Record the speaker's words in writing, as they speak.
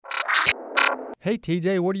Hey,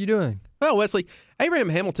 TJ, what are you doing? Well, Wesley, Abraham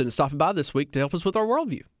Hamilton is stopping by this week to help us with our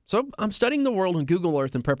worldview. So I'm studying the world on Google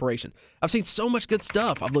Earth in preparation. I've seen so much good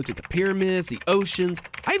stuff. I've looked at the pyramids, the oceans.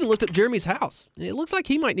 I even looked up Jeremy's house. It looks like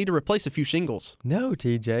he might need to replace a few shingles. No,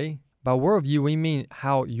 TJ. By worldview, we mean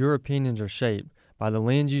how your opinions are shaped by the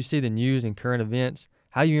lens you see the news and current events,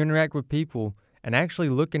 how you interact with people, and actually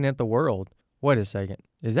looking at the world. Wait a second.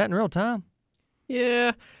 Is that in real time?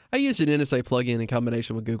 Yeah, I used an NSA plugin in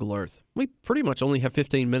combination with Google Earth. We pretty much only have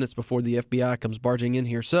 15 minutes before the FBI comes barging in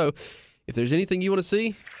here, so if there's anything you want to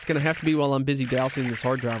see, it's going to have to be while I'm busy dousing this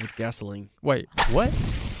hard drive with gasoline. Wait, what?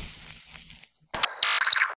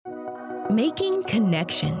 Making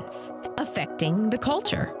connections, affecting the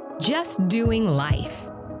culture, just doing life.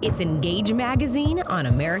 It's Engage Magazine on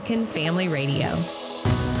American Family Radio.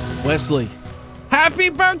 Wesley, happy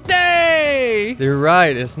birthday! You're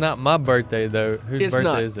right. It's not my birthday, though. Whose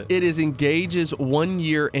birthday is it? It is Engage's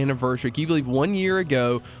 1-year anniversary. Can you believe 1 year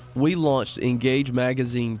ago we launched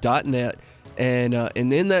EngageMagazine.net, and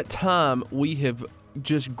in that time we have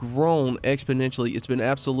just grown exponentially. It's been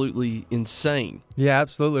absolutely insane. Yeah,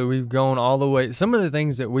 absolutely. We've gone all the way. Some of the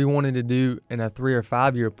things that we wanted to do in a 3 or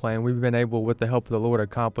 5 year plan, we've been able, with the help of the Lord, to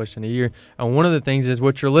accomplish in a year. And one of the things is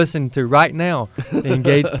what you're listening to right now, the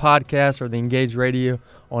Engage podcast or the Engage Radio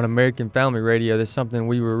on American Family Radio. That's something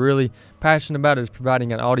we were really passionate about, is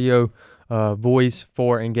providing an audio voice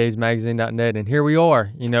for EngageMagazine.net, and here we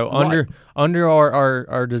are, under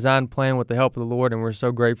our design plan with the help of the Lord, and we're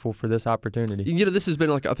so grateful for this opportunity. This has been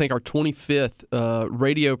I think our 25th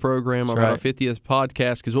radio program, That's our right. 50th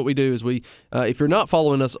podcast, because what we do is if you're not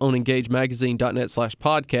following us on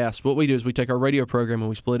EngageMagazine.net/podcast, what we do is we take our radio program and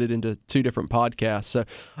we split it into 2 different podcasts. So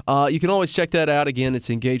you can always check that out. Again, it's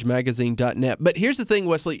EngageMagazine.net. But here's the thing,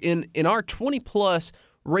 Wesley, in our 20-plus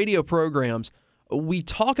radio programs, we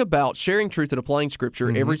talk about sharing truth and applying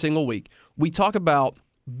Scripture every single week. We talk about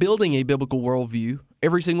building a biblical worldview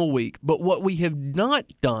every single week. But what we have not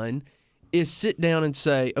done is sit down and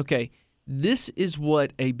say, okay, this is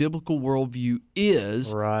what a biblical worldview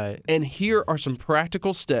is. Right. And here are some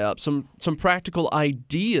practical steps, some practical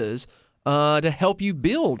ideas to help you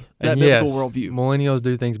build that biblical worldview. Millennials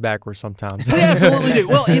do things backwards sometimes. We absolutely do.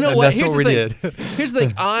 Well, you know what? That's Here's what the we thing. did. Here's the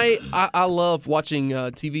thing. I love watching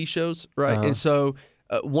TV shows, right? Uh-huh. And so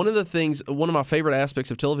one of my favorite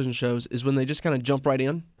aspects of television shows is when they just kind of jump right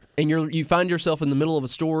in, and you find yourself in the middle of a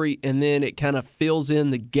story, and then it kind of fills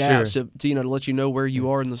in the gaps to let you know where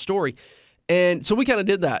you are in the story. And so we kind of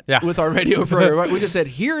did that with our radio program. Right? We just said,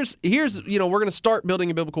 here's we're going to start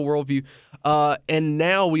building a biblical worldview. And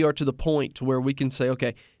now we are to the point to where we can say,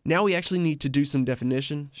 okay, now we actually need to do some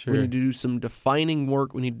definition. Sure. We need to do some defining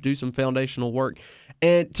work. We need to do some foundational work.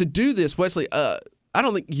 And to do this, Wesley, I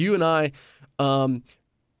don't think you and I are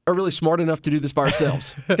really smart enough to do this by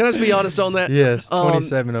ourselves. Can I just be honest on that? Yes,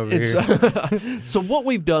 27 over here. So what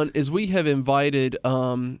we've done is we have invited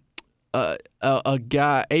a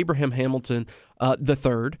guy, Abraham Hamilton the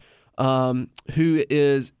third, who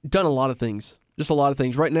is done a lot of things. Just a lot of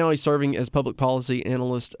things. Right now, he's serving as public policy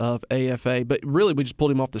analyst of AFA, but really, we just pulled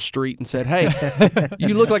him off the street and said, hey,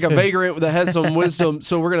 you look like a vagrant that has some wisdom,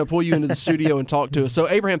 so we're going to pull you into the studio and talk to us. So,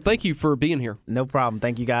 Abraham, thank you for being here. No problem.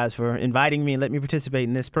 Thank you guys for inviting me and letting me participate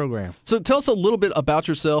in this program. So, tell us a little bit about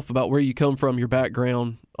yourself, about where you come from, your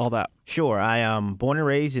background, all that. Sure. I am born and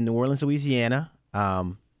raised in New Orleans, Louisiana.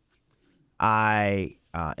 I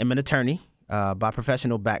am an attorney by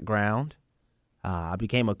professional background. I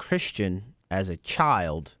became a Christian as a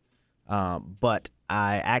child, but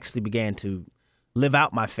I actually began to live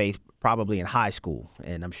out my faith probably in high school,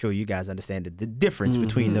 and I'm sure you guys understand the difference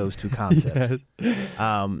between those two concepts.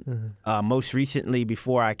 Most recently,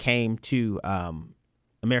 before I came to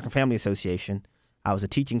American Family Association, I was a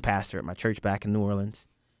teaching pastor at my church back in New Orleans,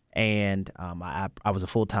 and I was a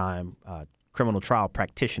full-time criminal trial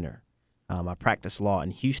practitioner. I practiced law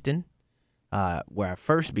in Houston, where I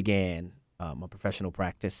first began my professional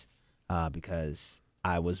practice because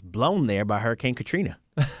I was blown there by Hurricane Katrina.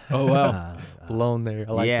 Oh, wow. Blown there.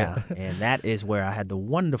 I like that. And that is where I had the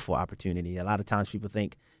wonderful opportunity. A lot of times people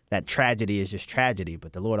think that tragedy is just tragedy,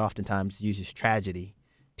 but the Lord oftentimes uses tragedy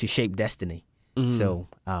to shape destiny. Mm-hmm. So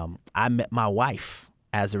I met my wife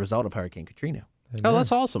as a result of Hurricane Katrina. Oh,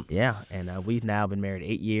 that's awesome. Yeah, and we've now been married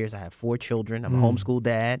 8 years. I have 4 children. I'm a homeschool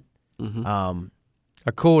dad. Mm-hmm.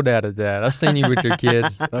 A cool dad at that. I've seen you with your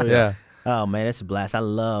kids. Oh, yeah. Oh, man, it's a blast. I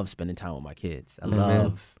love spending time with my kids. I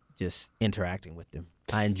love just interacting with them.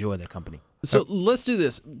 I enjoy their company. So let's do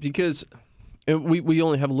this because we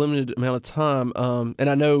only have a limited amount of time. And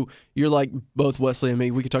I know you're like both Wesley and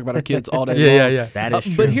me. We could talk about our kids all day long. Yeah. That is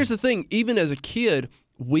true. But here's the thing. Even as a kid,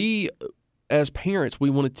 we as parents, we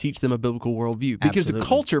want to teach them a biblical worldview because the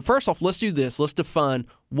culture. First off, let's do this. Let's define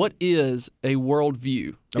what is a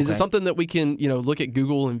worldview. Is it something that we can, look at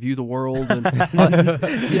Google and view the world? And,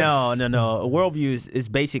 No. A worldview is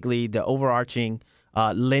basically the overarching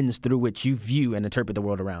lens through which you view and interpret the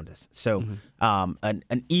world around us. So,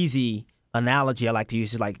 an easy analogy I like to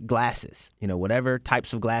use is like glasses. Whatever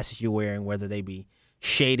types of glasses you're wearing, whether they be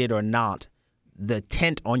shaded or not, the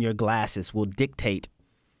tint on your glasses will dictate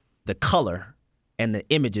the color and the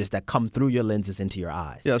images that come through your lenses into your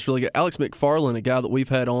eyes. Yeah, that's really good. Alex McFarland, a guy that we've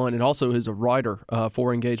had on, and also is a writer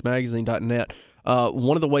for EngageMagazine.net.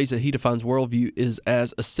 One of the ways that he defines worldview is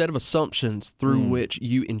as a set of assumptions through which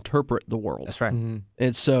you interpret the world. That's right. Mm-hmm.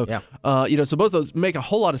 And so, so both of those make a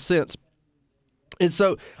whole lot of sense. And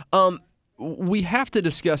so, we have to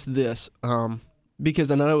discuss this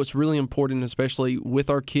because I know it's really important, especially with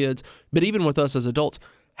our kids, but even with us as adults.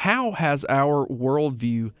 How has our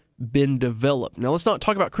worldview been developed? Now, let's not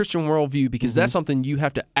talk about Christian worldview because that's something you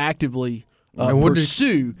have to actively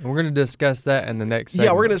pursue. We're going to discuss that in the next segment.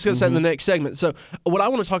 Yeah, we're going to discuss that in the next segment. So what I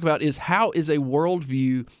want to talk about is how is a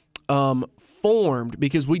worldview formed,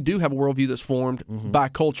 because we do have a worldview that's formed by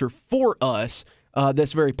culture for us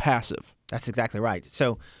that's very passive. That's exactly right.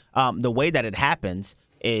 So the way that it happens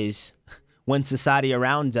is when society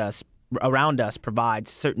around us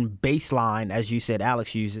provides certain baseline, as you said,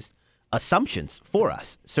 Alex uses, assumptions for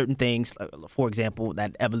us. Certain things, for example,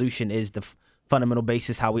 that evolution is the fundamental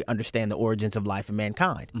basis how we understand the origins of life and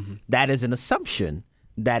mankind. That is an assumption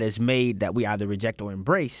that is made that we either reject or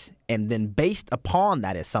embrace, and then based upon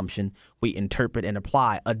that assumption, we interpret and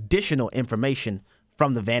apply additional information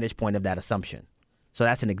from the vantage point of that assumption. So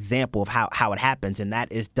that's an example of how it happens, and that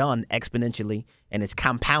is done exponentially, and it's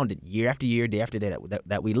compounded year after year, day after day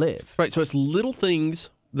that we live. Right, so it's little things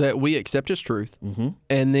that we accept as truth,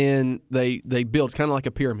 and then they build. It's kind of like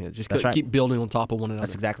a pyramid. Just keep building on top of one another.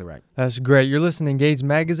 That's exactly right. That's great. You're listening to Engage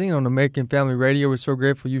Magazine on American Family Radio. We're so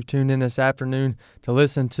grateful you've tuned in this afternoon to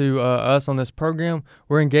listen to us on this program.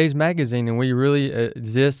 We're Engage Magazine, and we really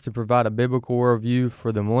exist to provide a biblical worldview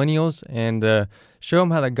for the millennials and show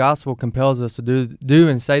them how the gospel compels us to do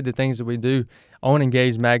and say the things that we do on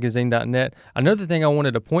EngageMagazine.net. Another thing I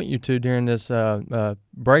wanted to point you to during this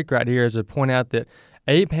break right here is to point out that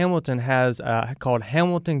Abe Hamilton has called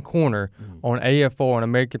Hamilton Corner on AFR on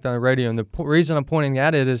American Family Radio, and the reason I'm pointing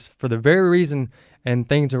at it is for the very reason and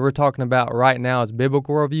things that we're talking about right now is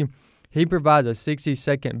biblical worldview. He provides a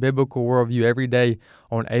 60-second biblical worldview every day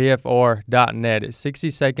on AFR.net. It's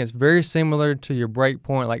 60 seconds, very similar to your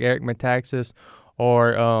Breakpoint like Eric Metaxas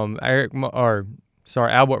or Albert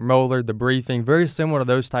Mohler, The Briefing, very similar to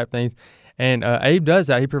those type things. And Abe does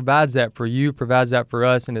that. He provides that for you, provides that for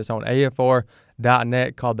us, and it's on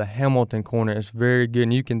AFR.net called the Hamilton Corner. It's very good,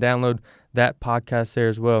 and you can download that podcast there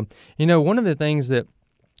as well. One of the things that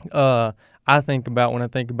I think about when I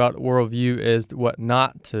think about worldview is what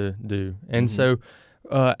not to do. And so,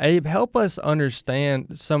 Abe, help us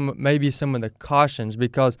understand some of the cautions,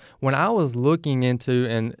 because when I was looking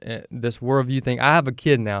into this worldview thing, I have a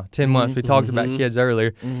kid now, 10 months. We talked about kids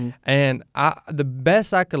earlier. And the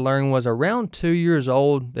best I could learn was around 2 years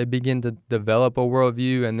old, they begin to develop a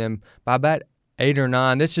worldview. And then by about 8 or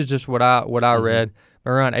 9, this is just what I read,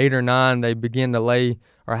 around 8 or 9, they begin to lay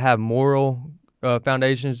or have moral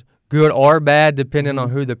foundations, good or bad, depending on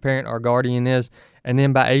who the parent or guardian is. And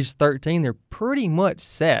then by age 13, they're pretty much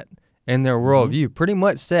set in their worldview, pretty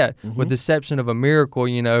much set, with the exception of a miracle,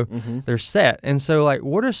 they're set. And so,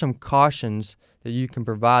 what are some cautions that you can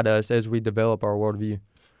provide us as we develop our worldview?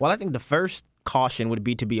 Well, I think the first caution would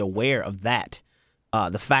be to be aware of that,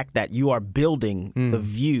 the fact that you are building the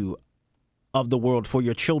view of the world for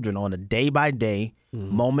your children on a day-by-day,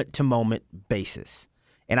 moment-to-moment basis.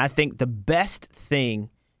 And I think the best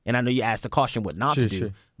thing, and I know you asked the caution what not to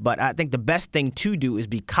do, but I think the best thing to do is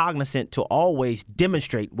be cognizant to always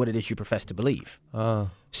demonstrate what it is you profess to believe.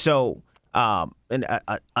 So, and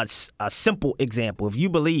a simple example, if you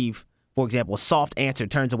believe, for example, a soft answer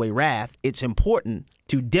turns away wrath, it's important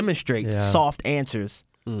to demonstrate soft answers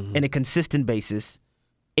in a consistent basis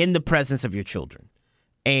in the presence of your children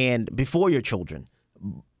and before your children.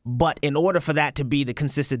 But in order for that to be the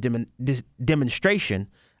consistent demonstration,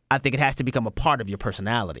 I think it has to become a part of your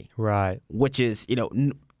personality. Right. Which is,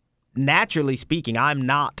 naturally speaking, I'm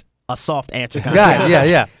not a soft answer kind of guy.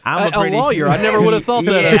 Yeah. I'm a lawyer. I never would have thought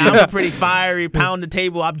that. I'm a pretty fiery, pound the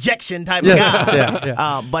table, objection type of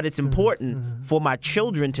guy. But it's important for my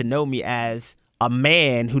children to know me as a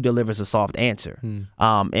man who delivers a soft answer.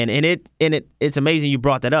 It's amazing you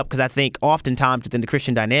brought that up, because I think oftentimes within the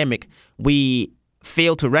Christian dynamic, we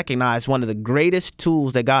fail to recognize one of the greatest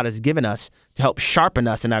tools that God has given us to help sharpen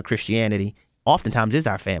us in our Christianity oftentimes is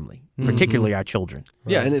our family, particularly our children.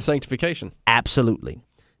 Yeah, and it's sanctification. Absolutely.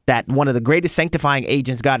 That one of the greatest sanctifying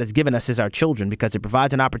agents God has given us is our children, because it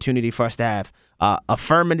provides an opportunity for us to have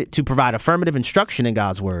provide affirmative instruction in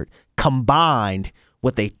God's word combined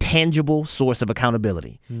with a tangible source of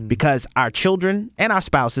accountability. Because our children and our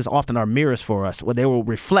spouses often are mirrors for us, where they will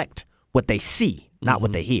reflect what they see, not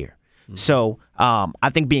what they hear. So I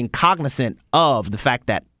think being cognizant of the fact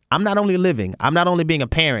that I'm not only being a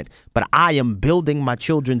parent, but I am building my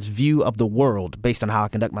children's view of the world based on how I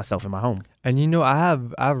conduct myself in my home. And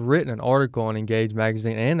I've written an article on Engage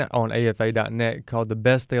Magazine and on AFA.net called "The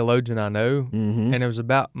Best Theologian I Know," and it was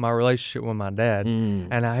about my relationship with my dad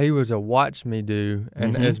and how he was a watch me do,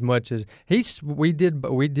 and as much as we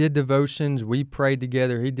did devotions, we prayed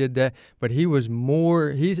together, he did that, but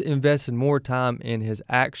he's invested more time in his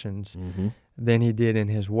actions than he did in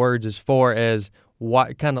his words, as far as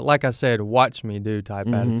what kind of, like I said, watch me do type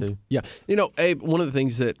attitude. Yeah. Abe, one of the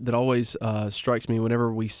things that always strikes me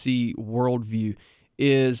whenever we see worldview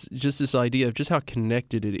is just this idea of just how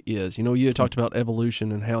connected it is. You had talked about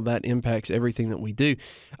evolution and how that impacts everything that we do.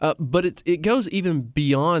 But it goes even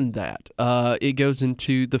beyond that. It goes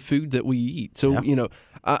into the food that we eat. So,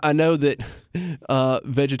 I know that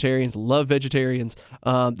vegetarians love vegetarians.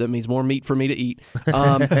 That means more meat for me to eat.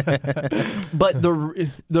 But the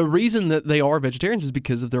reason that they are vegetarians is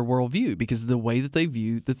because of their worldview, because of the way that they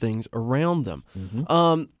view the things around them.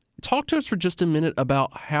 Talk to us for just a minute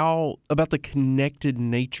about the connected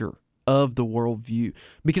nature of the worldview.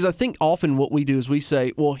 Because I think often what we do is we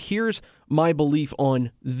say, well, here's my belief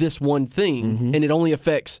on this one thing, and it only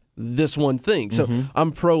affects this one thing. So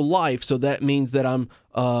I'm pro-life, so that means that I'm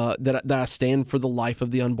that I stand for the life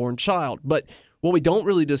of the unborn child. But what we don't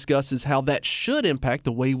really discuss is how that should impact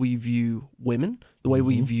the way we view women, the way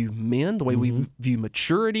we view men, the way we view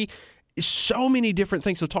maturity. So many different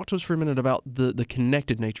things. So talk to us for a minute about the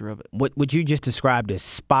connected nature of it. What you just described is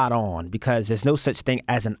spot on, because there's no such thing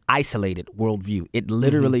as an isolated worldview. It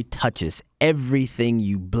literally touches everything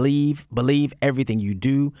you believe, everything you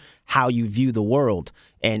do, how you view the world.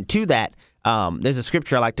 And to that, there's a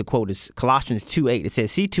scripture I like to quote. It's Colossians 2:8. It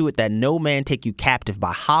says, "See to it that no man take you captive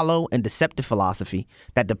by hollow and deceptive philosophy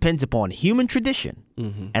that depends upon human tradition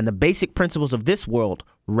and the basic principles of this world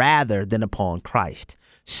rather than upon Christ."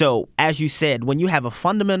 So, as you said, when you have a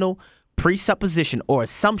fundamental presupposition or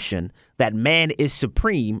assumption that man is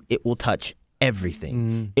supreme, it will touch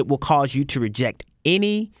everything. It will cause you to reject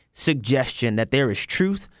any suggestion that there is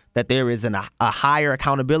truth, that there is a higher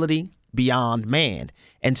accountability beyond man.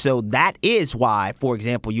 And so that is why, for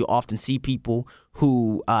example, you often see people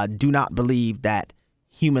who do not believe that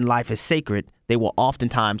human life is sacred. They will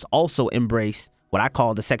oftentimes also embrace what I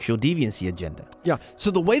call the sexual deviancy agenda. Yeah,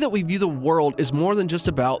 so the way that we view the world is more than just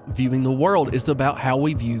about viewing the world. It's about how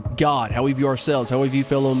we view God, how we view ourselves, how we view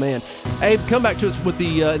fellow man. Abe, come back to us with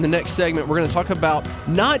in the next segment. We're going to talk about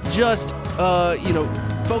not just,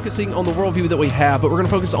 focusing on the worldview that we have, but we're going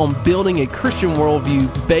to focus on building a Christian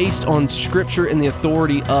worldview based on Scripture and the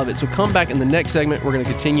authority of it. So come back in the next segment. We're going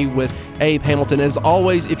to continue with Abe Hamilton. As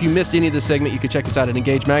always, if you missed any of this segment, you can check us out at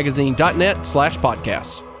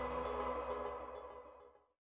engagemagazine.net/podcast.